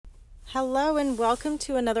Hello and welcome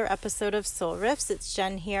to another episode of Soul Riffs. It's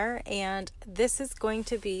Jen here, and this is going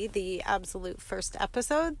to be the absolute first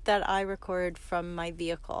episode that I record from my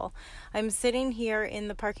vehicle. I'm sitting here in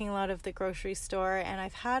the parking lot of the grocery store, and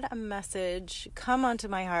I've had a message come onto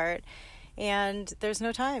my heart, and there's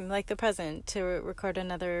no time like the present to record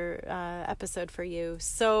another episode for you.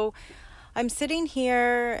 So I'm sitting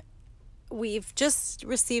here. We've just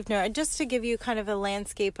received, just to give you kind of a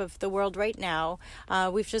landscape of the world right now,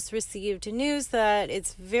 we've just received news that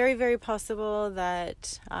it's very, very possible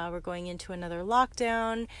that we're going into another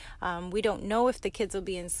lockdown. We don't know if the kids will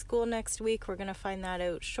be in school next week. We're going to find that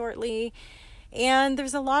out shortly. And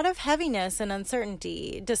there's a lot of heaviness and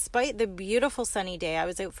uncertainty, despite the beautiful sunny day. I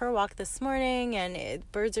was out for a walk this morning and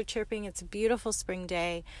birds are chirping. It's a beautiful spring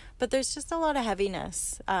day, but there's just a lot of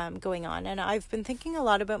heaviness going on. And I've been thinking a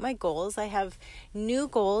lot about my goals. I have new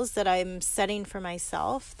goals that I'm setting for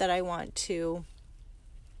myself that I want to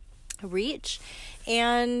reach.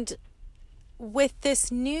 And with this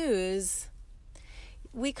news,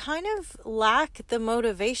 we kind of lack the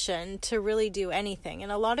motivation to really do anything.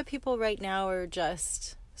 And a lot of people right now are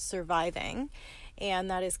just surviving.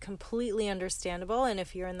 And that is completely understandable. And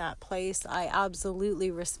if you're in that place, I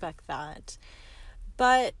absolutely respect that.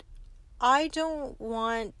 But I don't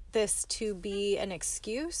want this to be an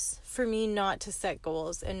excuse for me not to set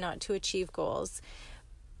goals and not to achieve goals.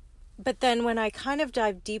 But then when I kind of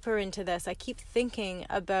dive deeper into this, I keep thinking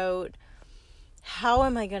about how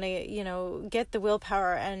am I going to, get the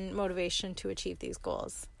willpower and motivation to achieve these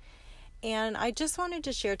goals? And I just wanted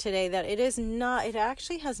to share today that it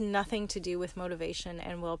actually has nothing to do with motivation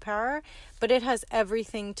and willpower, but it has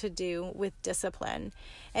everything to do with discipline.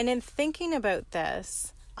 And in thinking about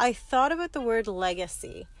this, I thought about the word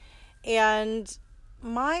legacy. And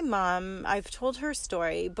my mom, I've told her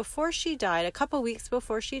story before she died, a couple weeks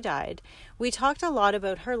before she died. We talked a lot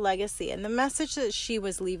about her legacy and the message that she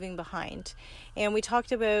was leaving behind. And we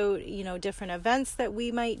talked about, different events that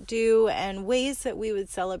we might do and ways that we would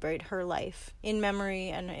celebrate her life in memory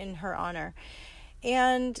and in her honor.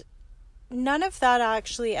 And none of that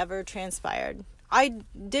actually ever transpired. I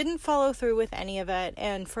didn't follow through with any of it.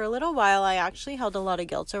 And for a little while, I actually held a lot of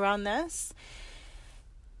guilt around this.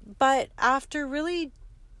 But after really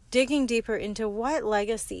digging deeper into what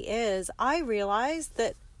legacy is, I realized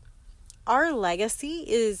that our legacy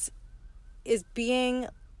is being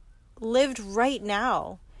lived right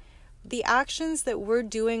now. The actions that we're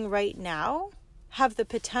doing right now have the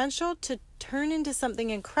potential to turn into something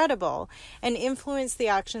incredible and influence the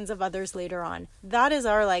actions of others later on. That is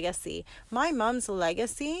our legacy. My mom's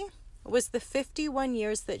legacy was the 51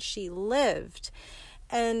 years that she lived.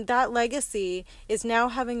 And that legacy is now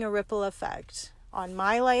having a ripple effect on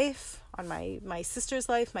my life, on my sister's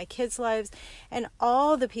life, my kids' lives, and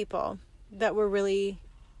all the people that were really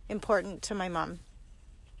important to my mom.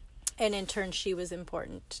 And in turn, she was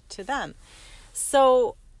important to them.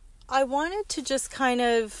 So I wanted to just kind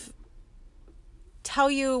of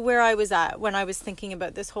tell you where I was at when I was thinking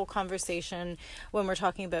about this whole conversation, when we're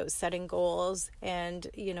talking about setting goals and,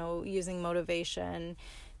 using motivation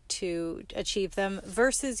to achieve them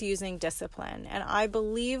versus using discipline. And I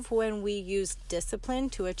believe when we use discipline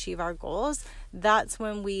to achieve our goals, that's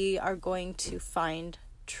when we are going to find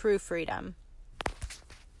true freedom.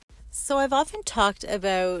 So I've often talked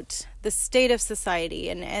about the state of society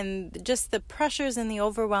and just the pressures and the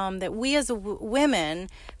overwhelm that we as women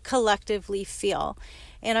collectively feel.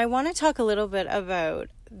 And I want to talk a little bit about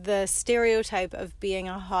the stereotype of being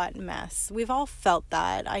a hot mess. We've all felt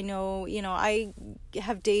that. I know, I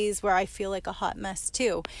have days where I feel like a hot mess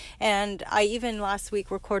too. And I even last week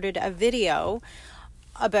recorded a video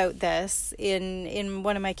about this in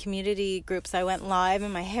one of my community groups. I went live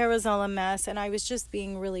and my hair was all a mess and I was just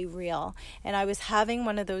being really real. And I was having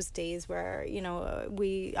one of those days where,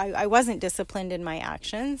 I wasn't disciplined in my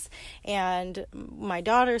actions, and my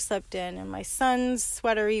daughter slept in and my son's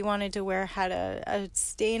sweater he wanted to wear had a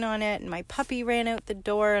stain on it, and my puppy ran out the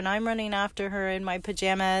door and I'm running after her in my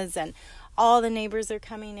pajamas, and all the neighbors are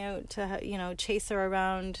coming out to, chase her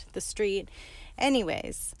around the street.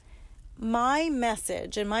 Anyways, my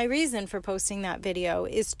message and my reason for posting that video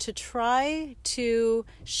is to try to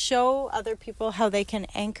show other people how they can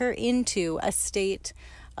anchor into a state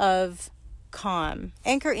of calm,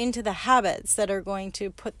 anchor into the habits that are going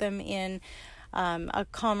to put them in a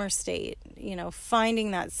calmer state,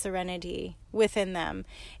 finding that serenity within them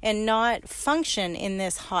and not function in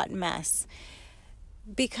this hot mess.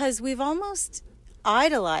 Because we've almost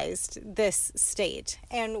idolized this state,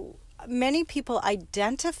 and many people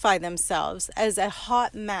identify themselves as a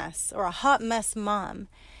hot mess or a hot mess mom.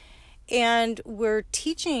 And we're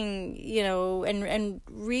teaching, and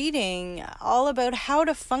reading all about how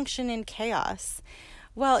to function in chaos.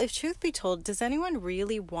 Well, if truth be told, does anyone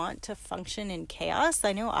really want to function in chaos?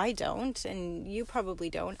 I know I don't, and you probably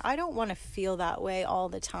don't. I don't want to feel that way all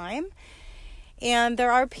the time. And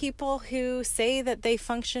there are people who say that they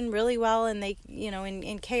function really well and they,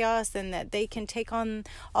 in chaos, and that they can take on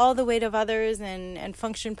all the weight of others and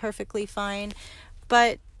function perfectly fine.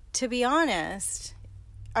 But to be honest,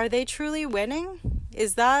 are they truly winning?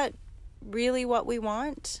 Is that really what we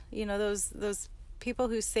want? Those people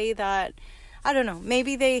who say that, I don't know,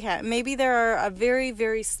 maybe maybe there are a very,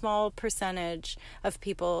 very small percentage of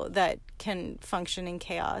people that can function in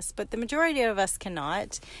chaos, but the majority of us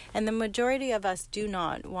cannot, and the majority of us do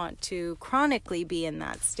not want to chronically be in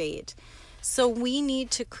that state. So we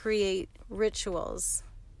need to create rituals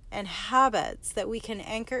and habits that we can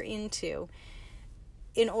anchor into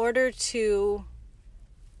in order to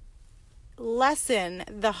lessen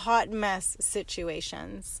the hot mess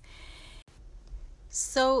situations.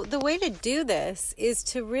 So the way to do this is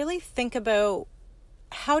to really think about,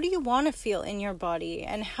 how do you want to feel in your body,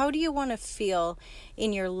 and how do you want to feel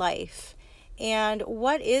in your life? And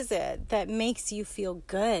what is it that makes you feel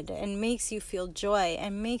good and makes you feel joy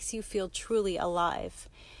and makes you feel truly alive?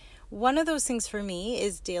 One of those things for me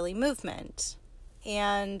is daily movement.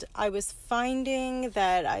 And I was finding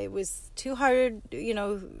that I was too hard,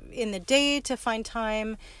 in the day to find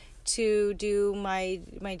time to do my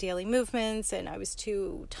daily movements, and I was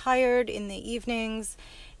too tired in the evenings,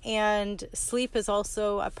 and sleep is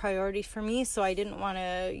also a priority for me, so I didn't want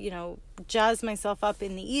to jazz myself up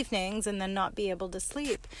in the evenings and then not be able to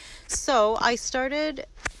sleep. So I started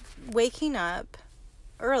waking up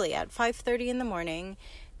early at 5:30 in the morning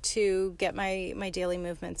to get my daily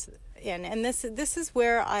movements in. And this is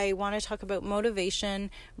where I want to talk about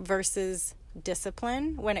motivation versus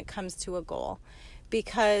discipline when it comes to a goal.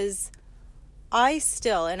 Because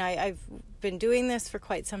I've been doing this for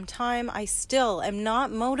quite some time, I still am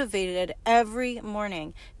not motivated every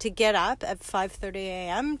morning to get up at 5:30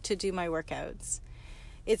 a.m. to do my workouts.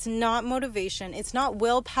 It's not motivation. It's not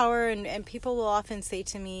willpower. And people will often say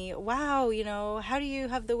to me, wow, how do you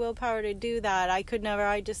have the willpower to do that? I could never.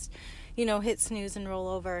 I just, hit snooze and roll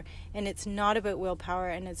over. And it's not about willpower,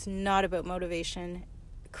 and it's not about motivation.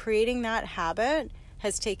 Creating that habit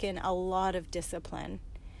has taken a lot of discipline.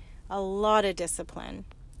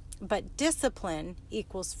 But discipline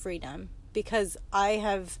equals freedom, because I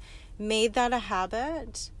have made that a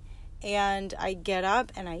habit, and I get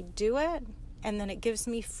up and I do it, and then it gives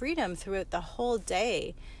me freedom throughout the whole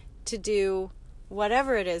day to do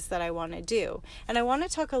whatever it is that I want to do. And I want to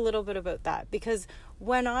talk a little bit about that, because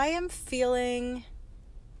when I'm feeling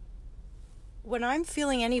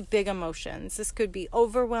any big emotions, this could be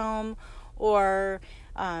overwhelm, or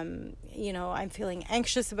I'm feeling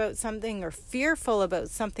anxious about something or fearful about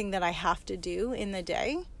something that I have to do in the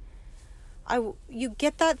day, you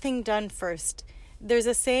get that thing done first. There's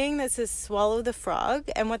a saying that says swallow the frog,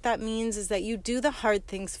 and what that means is that you do the hard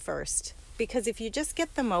things first, because if you just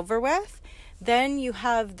get them over with, then you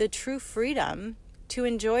have the true freedom to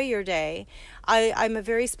enjoy your day. I'm a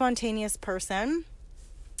very spontaneous person.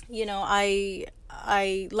 I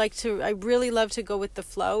really love to go with the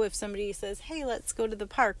flow. If somebody says, hey, let's go to the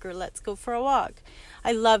park, or let's go for a walk,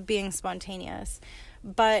 I love being spontaneous.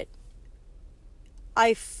 But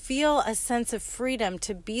I feel a sense of freedom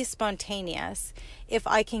to be spontaneous if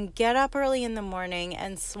I can get up early in the morning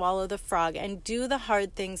and swallow the frog and do the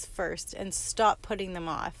hard things first and stop putting them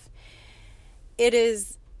off. It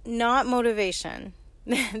is not motivation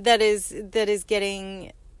that is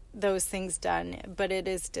getting those things done, but it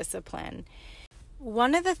is discipline.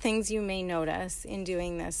 One of the things you may notice in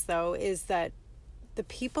doing this, though, is that the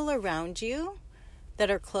people around you that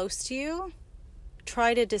are close to you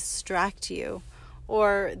try to distract you,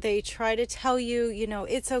 or they try to tell you,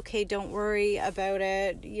 it's okay, don't worry about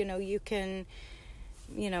it, you can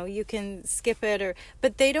skip it,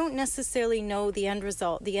 but they don't necessarily know the end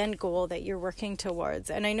result, the end goal that you're working towards.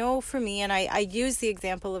 And I know for me, and I use the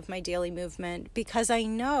example of my daily movement because I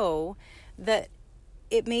know that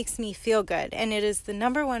it makes me feel good, and it is the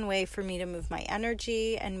number one way for me to move my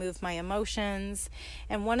energy and move my emotions.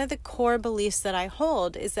 And one of the core beliefs that I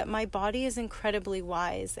hold is that my body is incredibly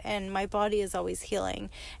wise, and my body is always healing,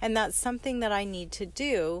 and that's something that I need to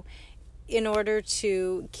do in order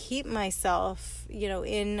to keep myself,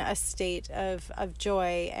 in a state of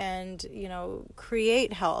joy and,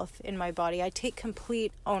 create health in my body. I take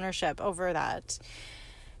complete ownership over that.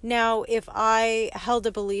 Now, if I held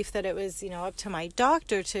a belief that it was, up to my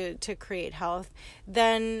doctor to create health,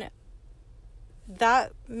 then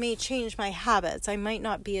that may change my habits. I might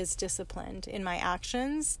not be as disciplined in my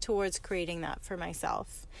actions towards creating that for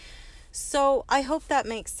myself. So I hope that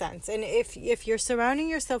makes sense. And if you're surrounding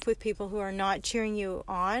yourself with people who are not cheering you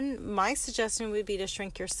on, my suggestion would be to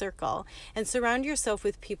shrink your circle and surround yourself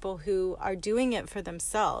with people who are doing it for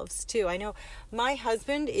themselves too. I know my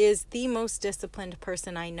husband is the most disciplined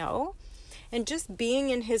person I know. And just being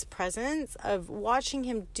in his presence, of watching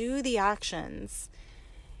him do the actions,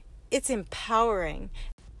 it's empowering.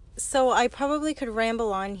 So I probably could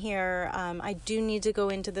ramble on here. I do need to go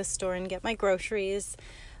into the store and get my groceries.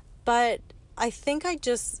 But I think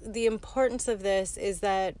the importance of this is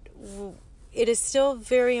that it is still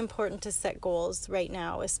very important to set goals right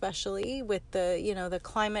now, especially with the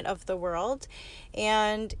climate of the world.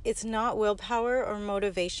 And it's not willpower or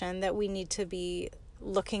motivation that we need to be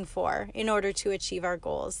looking for in order to achieve our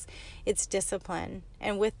goals. It's discipline.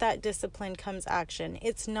 And with that discipline comes action.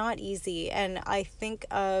 It's not easy. And I think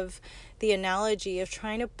of the analogy of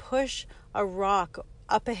trying to push a rock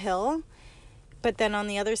up a hill, but then on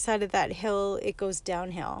the other side of that hill, it goes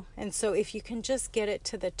downhill. And so if you can just get it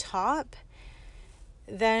to the top,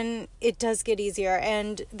 then it does get easier.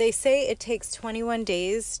 And they say it takes 21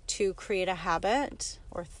 days to create a habit,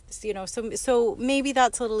 or so maybe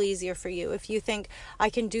that's a little easier for you. If you think, I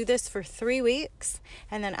can do this for 3 weeks,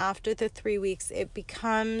 and then after the 3 weeks, it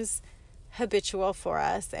becomes habitual for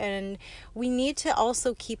us. And we need to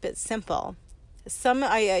also keep it simple.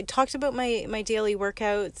 I talked about my daily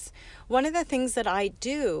workouts. One of the things that I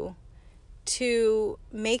do to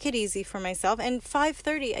make it easy for myself, and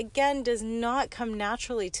 5:30 again does not come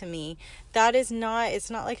naturally to me. It's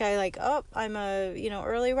not like I'm a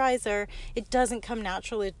early riser. It doesn't come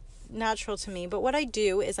natural to me. But what I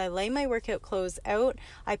do is I lay my workout clothes out.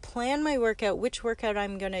 I plan my workout, which workout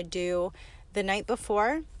I'm going to do the night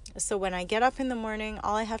before. So when I get up in the morning,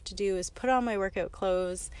 all I have to do is put on my workout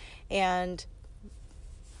clothes and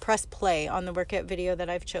press play on the workout video that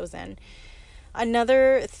I've chosen.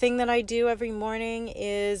 Another thing that I do every morning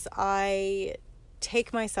is I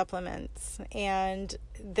take my supplements, and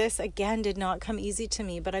this again did not come easy to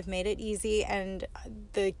me, but I've made it easy. And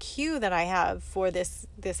the cue that I have for this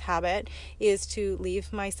habit is to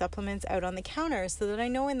leave my supplements out on the counter so that I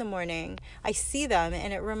know in the morning I see them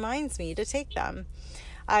and it reminds me to take them.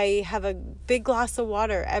 I have a big glass of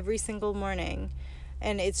water every single morning.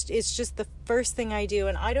 And it's just the first thing I do.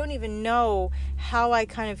 And I don't even know how I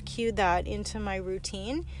kind of cued that into my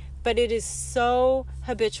routine, but it is so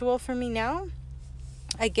habitual for me now.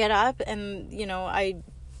 I get up and, I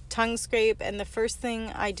tongue scrape, and the first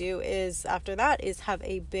thing I do is after that is have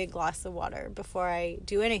a big glass of water before I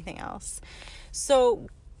do anything else. So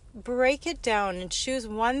break it down and choose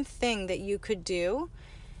one thing that you could do,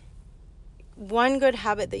 one good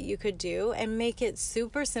habit that you could do, and make it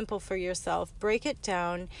super simple for yourself. Break it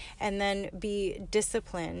down and then be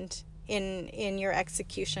disciplined in your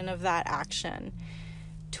execution of that action.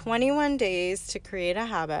 21 days to create a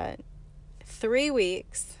habit, 3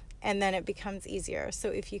 weeks, and then it becomes easier. So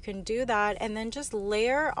if you can do that and then just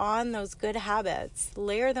layer on those good habits,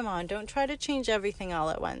 layer them on. Don't try to change everything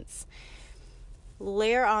all at once.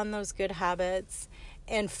 Layer on those good habits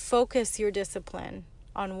and focus your discipline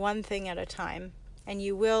on one thing at a time, and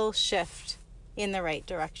you will shift in the right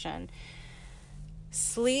direction.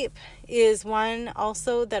 Sleep is one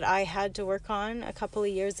also that I had to work on a couple of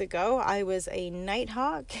years ago. I was a night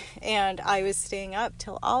hawk, and I was staying up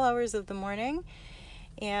till all hours of the morning.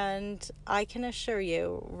 And I can assure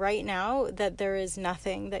you right now that there is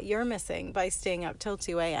nothing that you're missing by staying up till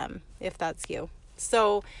 2 a.m. if that's you.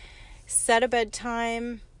 So set a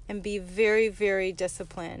bedtime and be very, very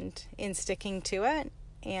disciplined in sticking to it.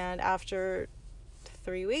 And after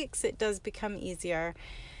 3 weeks, it does become easier.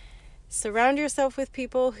 Surround yourself with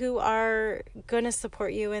people who are going to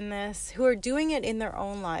support you in this, who are doing it in their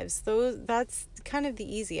own lives. That's kind of the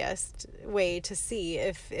easiest way to see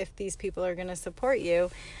if these people are going to support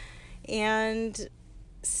you. And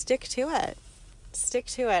stick to it. Stick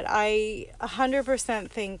to it. I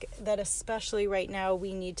 100% think that especially right now,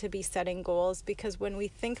 we need to be setting goals, because when we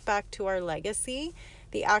think back to our legacy,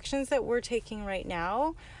 the actions that we're taking right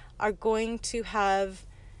now are going to have,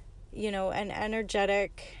 an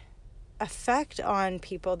energetic effect on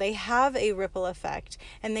people. They have a ripple effect,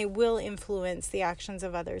 and they will influence the actions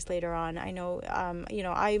of others later on. I know,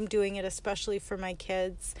 I'm doing it especially for my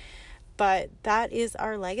kids, but that is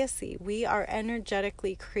our legacy. We are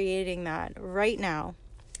energetically creating that right now.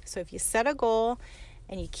 So if you set a goal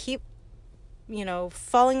and you keep,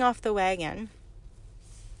 falling off the wagon,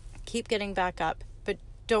 keep getting back up.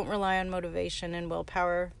 Don't rely on motivation and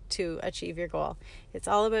willpower to achieve your goal. It's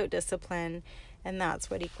all about discipline, and that's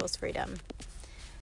what equals freedom.